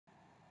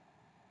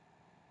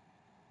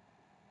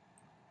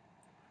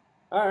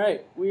All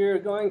right, we are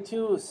going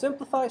to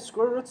simplify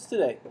square roots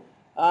today.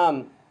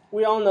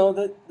 We all know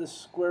that the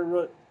square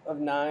root of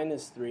 9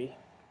 is 3,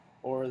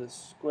 or the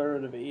square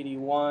root of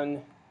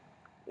 81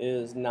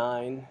 is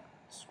 9,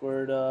 square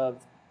root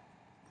of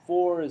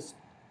 4 is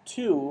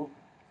 2,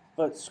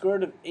 but square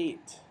root of 8.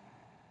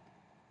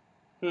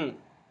 We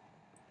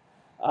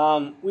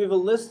have a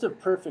list of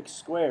perfect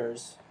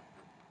squares,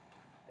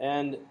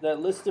 and that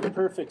list of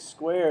perfect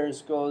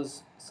squares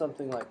goes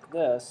something like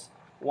this.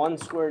 1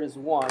 squared is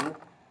 1.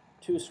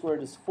 2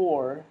 squared is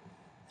 4,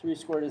 3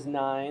 squared is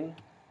 9,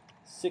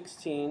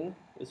 16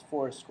 is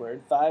 4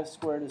 squared, 5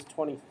 squared is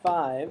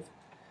 25.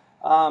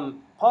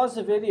 Pause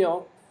the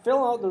video,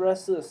 fill out the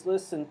rest of this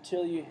list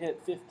until you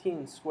hit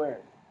 15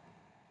 squared.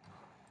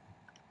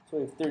 So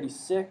we have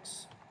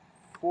 36,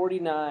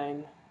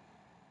 49,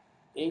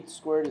 8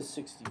 squared is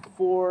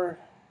 64,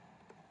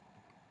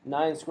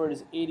 9 squared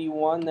is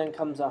 81, then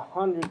comes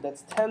 100,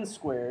 that's 10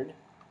 squared,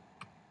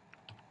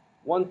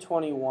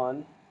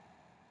 121,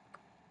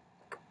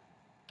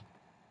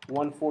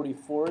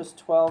 144 is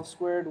 12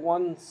 squared,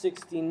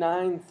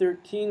 169,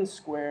 13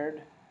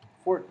 squared,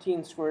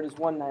 14 squared is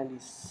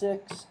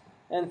 196,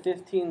 and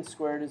 15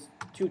 squared is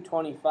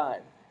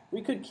 225.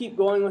 We could keep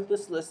going with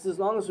this list as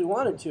long as we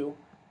wanted to,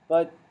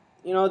 but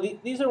you know,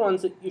 these are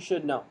ones that you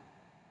should know.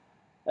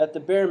 At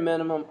the bare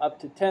minimum, up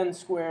to 10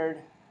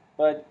 squared,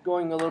 but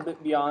going a little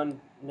bit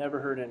beyond never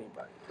hurt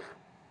anybody.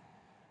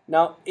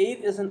 Now,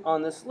 8 isn't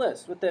on this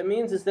list. What that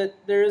means is that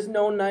there is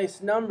no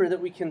nice number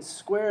that we can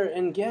square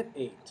and get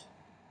 8.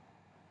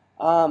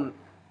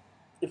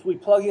 If we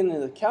plug into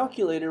the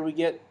calculator, we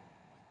get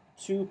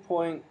 2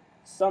 point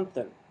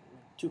something,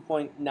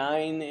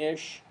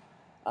 2.9-ish,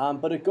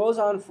 but it goes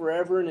on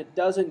forever and it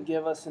doesn't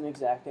give us an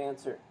exact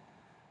answer.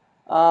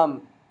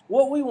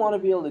 What we want to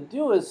be able to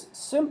do is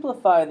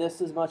simplify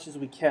this as much as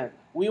we can.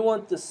 We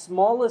want the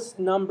smallest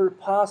number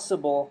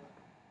possible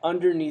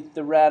underneath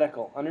the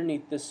radical,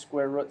 underneath this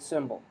square root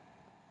symbol.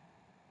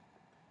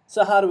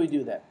 So how do we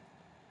do that?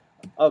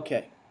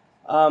 Okay,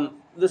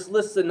 this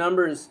list of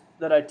numbers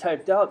that I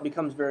typed out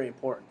becomes very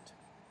important.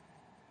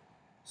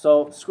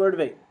 So, square root of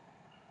 8.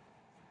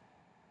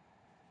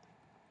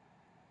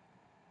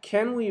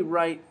 Can we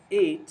write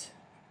 8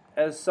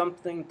 as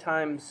something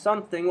times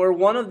something, where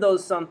one of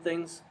those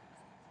somethings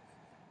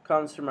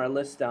comes from our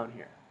list down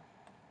here?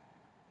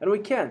 And we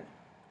can.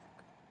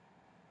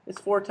 It's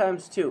 4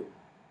 times 2.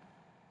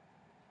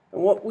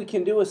 And what we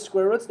can do with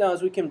square roots now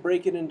is we can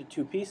break it into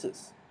 2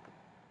 pieces.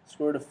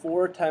 Square root of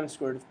 4 times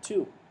square root of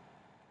 2.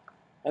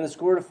 And the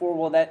square root of 4,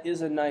 well, that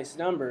is a nice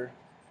number.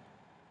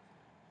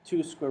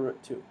 2 square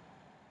root 2.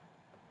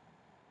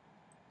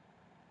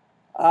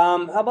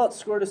 How about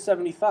square root of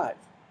 75?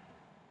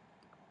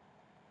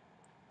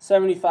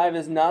 75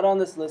 is not on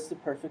this list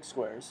of perfect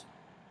squares.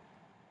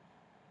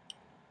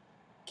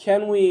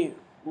 Can we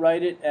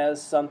write it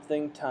as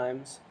something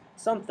times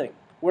something,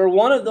 where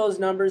one of those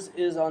numbers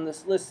is on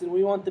this list and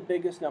we want the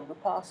biggest number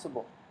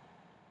possible?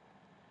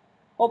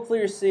 Hopefully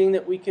you're seeing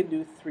that we can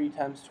do 3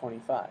 times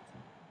 25.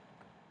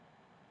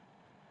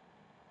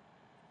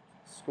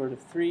 Square root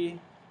of 3,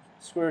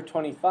 square root of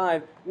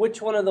 25.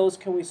 Which one of those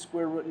can we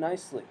square root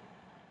nicely?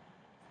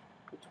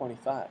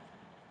 25.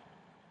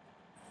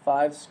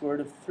 5 square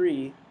root of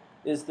 3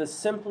 is the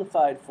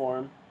simplified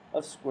form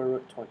of square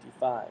root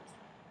 25.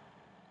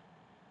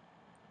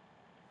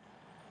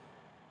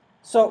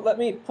 So let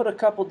me put a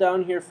couple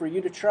down here for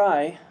you to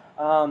try,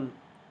 and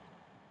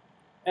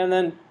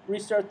then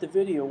restart the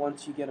video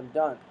once you get them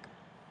done.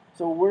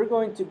 So we're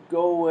going to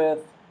go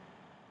with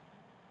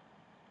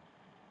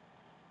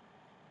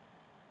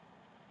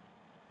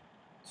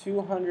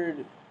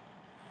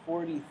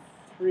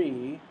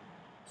 243,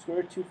 square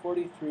root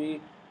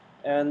 243,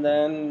 and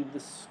then the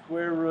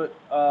square root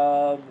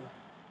of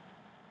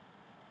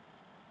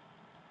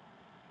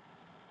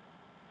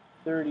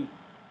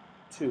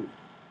 32.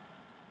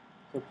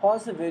 So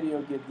pause the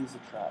video, give these a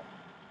try.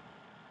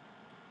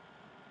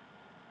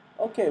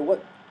 Okay,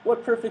 what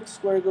perfect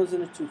square goes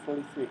into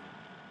 243?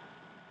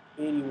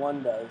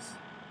 81 does,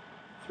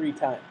 3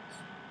 times.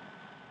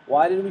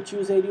 Why did we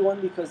choose 81?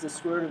 Because the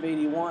square root of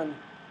 81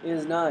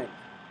 is 9.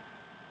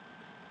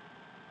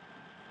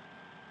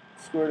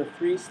 Square root of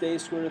 3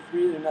 stays square root of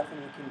 3, there's nothing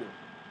we can do.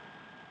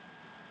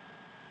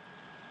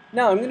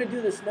 Now I'm going to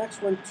do this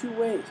next one 2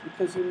 ways,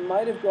 because you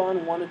might have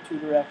gone one of 2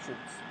 directions.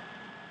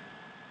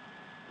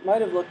 You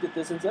might have looked at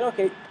this and said,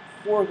 okay,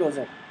 4 goes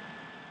in.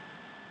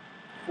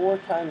 4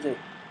 times 8.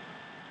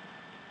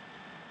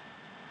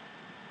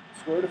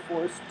 Square root of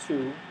 4 is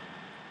 2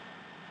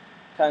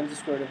 times the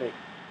square root of 8.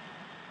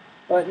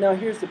 But now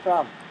here's the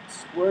problem.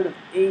 Square root of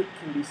 8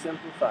 can be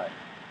simplified.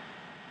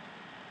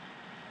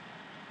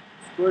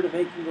 Square root of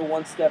 8 can go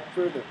one step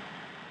further.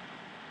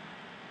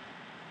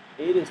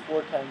 8 is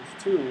 4 times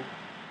 2.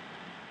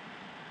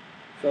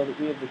 So that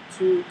we have the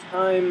 2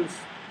 times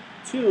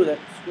 2, that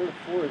square root of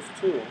 4 is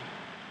 2.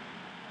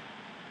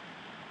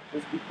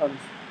 This becomes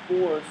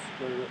 4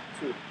 square root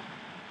 2.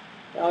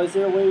 Now, is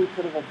there a way we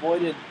could have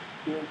avoided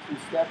doing 2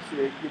 steps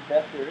here? You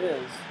bet there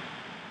is.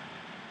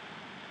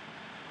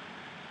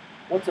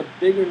 What's a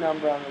bigger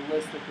number on the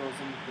list that goes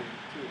into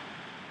 32?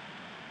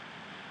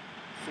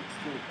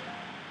 16.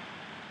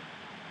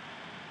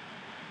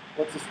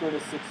 What's the square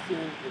root of 16?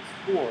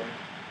 It's 4.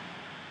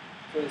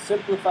 So the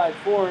simplified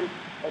form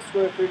of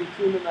square root of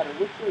 32, no matter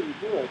which way you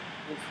do it,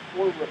 is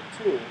 4 root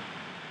 2.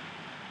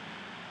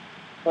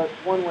 But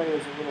one way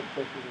is a little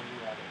quicker than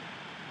the other.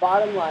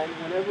 Bottom line,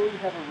 whenever we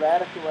have a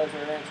radical as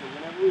our answer,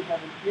 whenever we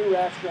have an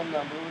irrational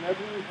number,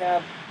 whenever we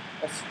have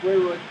a square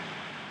root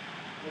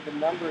where the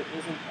number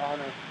isn't on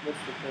our list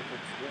of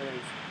perfect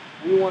squares,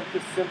 we want to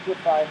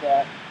simplify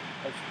that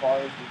as far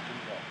as we can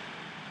go.